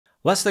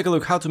Let's take a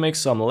look how to make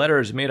some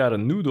letters made out of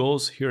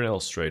noodles here in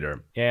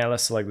Illustrator. And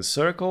let's select the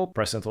circle,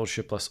 press Ctrl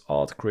Shift plus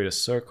Alt, create a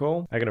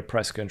circle. I'm gonna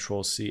press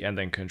Ctrl C and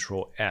then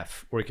Ctrl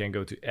F, or you can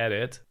go to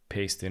Edit,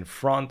 paste in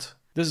front.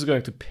 This is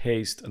going to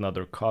paste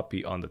another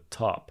copy on the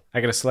top.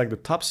 I'm gonna select the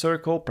top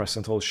circle, press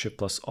Ctrl Shift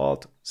plus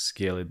Alt,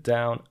 scale it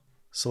down,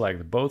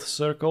 select both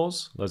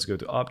circles. Let's go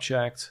to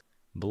Object,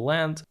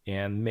 Blend,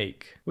 and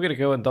Make. We're gonna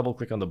go and double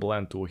click on the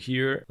blend tool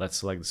here. Let's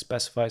select the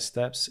specify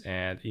steps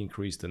and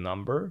increase the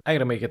number. I'm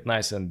gonna make it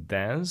nice and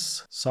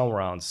dense, somewhere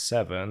around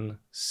 7,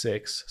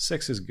 6.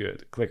 6 is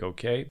good. Click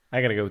OK.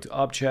 I'm gonna go to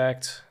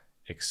Object,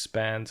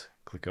 Expand,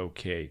 click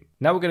OK.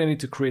 Now we're gonna need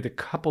to create a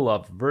couple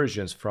of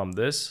versions from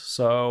this.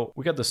 So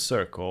we got the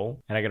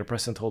circle, and I'm gonna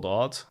press and hold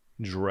Alt,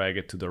 drag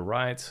it to the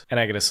right, and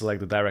I'm gonna select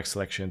the direct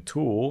selection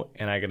tool,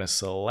 and I'm gonna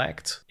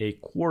select a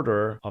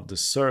quarter of the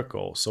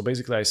circle. So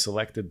basically I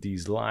selected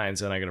these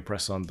lines, and I'm gonna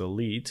press on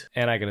delete,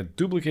 and I'm gonna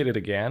duplicate it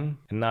again,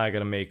 and now I'm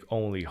gonna make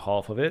only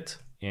half of it,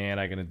 and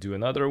I'm gonna do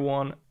another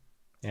one.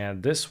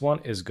 And this one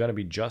is gonna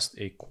be just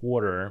a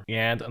quarter.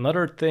 And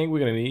another thing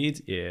we're gonna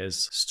need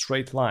is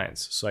straight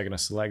lines. So I'm gonna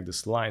select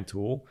this line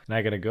tool, and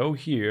I'm gonna go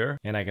here,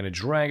 and I'm gonna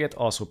drag it,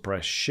 also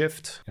press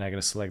Shift, and I'm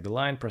gonna select the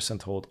line, press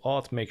and hold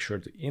Alt, make sure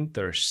to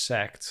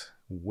intersect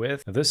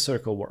with this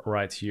circle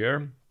right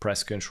here,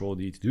 press Ctrl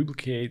D to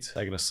duplicate.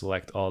 I'm gonna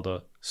select all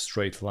the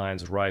straight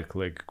lines, right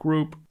click,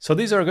 group. So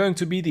these are going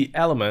to be the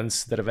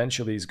elements that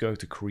eventually is going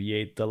to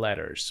create the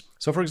letters.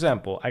 So for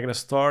example, I'm gonna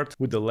start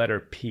with the letter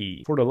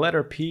P. For the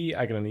letter P,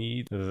 I'm gonna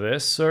need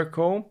this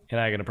circle, and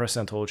I'm gonna press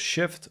and hold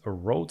Shift,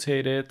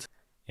 rotate it,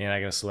 and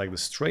I'm gonna select the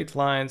straight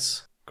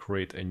lines,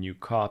 create a new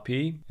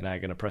copy, and I'm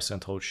gonna press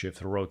and hold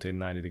Shift, rotate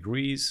 90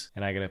 degrees,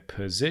 and I'm gonna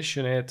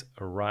position it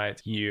right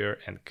here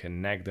and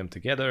connect them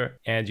together.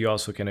 And you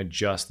also can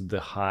adjust the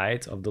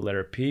height of the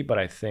letter P, but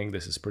I think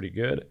this is pretty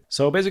good.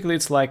 So basically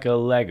it's like a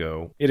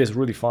Lego. It is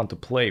really fun to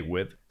play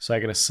with. So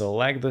I'm gonna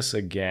select this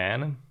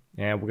again,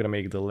 and we're gonna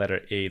make the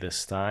letter A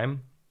this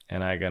time.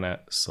 And I'm gonna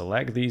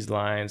select these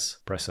lines,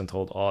 press and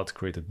hold Alt,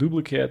 create a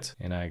duplicate,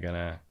 and I'm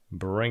gonna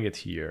bring it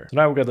here. So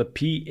now we got the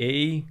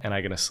PA, and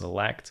I'm gonna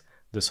select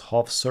this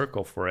half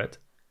circle for it,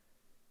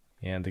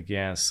 and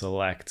again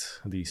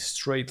select these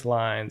straight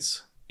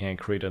lines and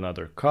create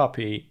another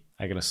copy.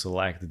 I'm gonna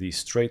select these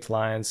straight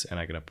lines, and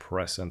I'm gonna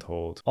press and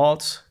hold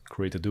Alt,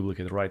 create a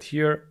duplicate right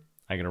here.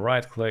 I'm gonna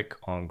right click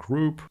on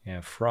group,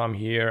 and from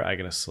here I'm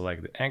gonna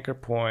select the anchor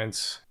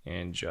points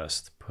and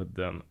just put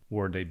them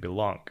where they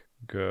belong.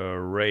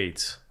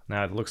 Great.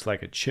 Now it looks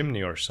like a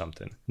chimney or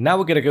something. Now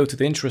we're gonna go to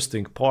the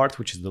interesting part,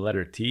 which is the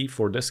letter T.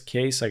 For this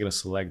case, I'm gonna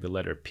select the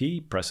letter P,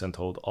 press and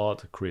hold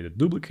Alt, create a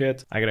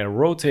duplicate. I'm gonna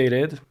rotate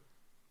it,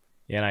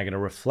 and I'm gonna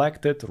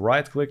reflect it,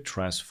 right click,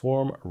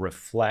 transform,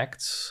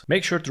 reflect.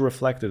 Make sure to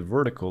reflect it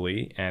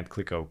vertically and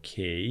click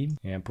OK,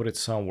 and put it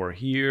somewhere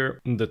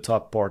here. The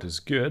top part is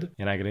good,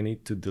 and I'm gonna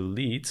need to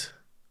delete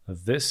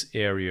this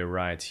area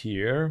right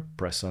here,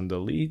 press on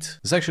delete.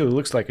 This actually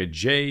looks like a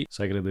J,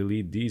 so I'm gonna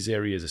delete these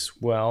areas as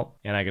well.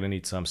 And I'm gonna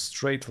need some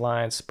straight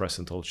lines, press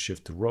and hold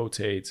Shift to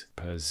rotate,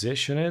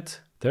 position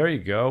it. There you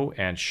go,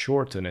 and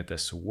shorten it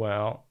as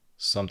well,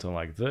 something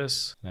like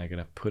this. And I'm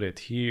gonna put it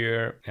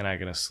here, and I'm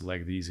gonna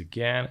select these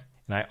again.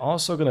 And I'm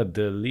also gonna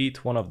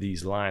delete one of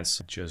these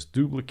lines, just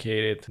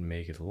duplicate it and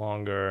make it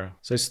longer.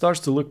 So it starts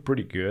to look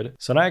pretty good.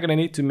 So now I'm gonna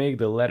need to make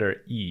the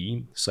letter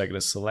E. So I'm gonna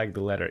select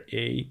the letter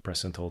A,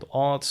 press and hold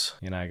Alt,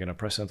 and I'm gonna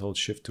press and hold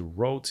Shift to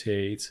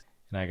rotate,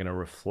 and I'm gonna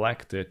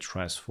reflect it,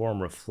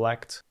 transform,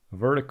 reflect,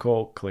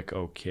 vertical, click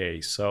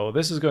OK. So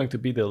this is going to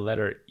be the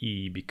letter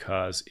E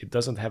because it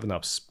doesn't have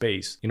enough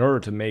space in order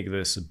to make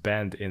this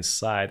bend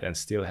inside and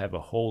still have a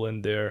hole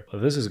in there.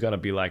 This is gonna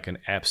be like an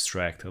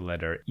abstract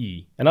letter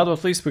E. And now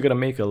at least we're gonna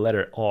make a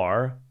letter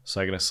R. So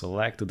I'm gonna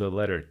select the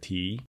letter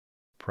T,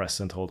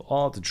 press and hold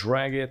Alt,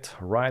 drag it,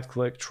 right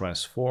click,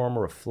 transform,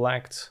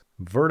 reflect,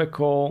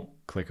 vertical,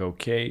 click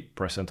OK,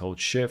 press and hold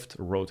Shift,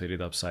 rotate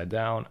it upside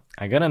down.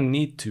 I'm gonna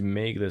need to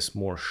make this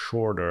more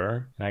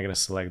shorter, and I'm gonna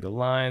select the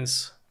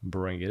lines,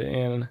 bring it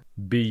in.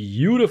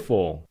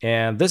 Beautiful!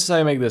 And this is how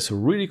I make this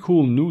really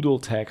cool noodle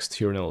text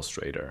here in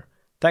Illustrator.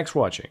 Thanks for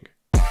watching.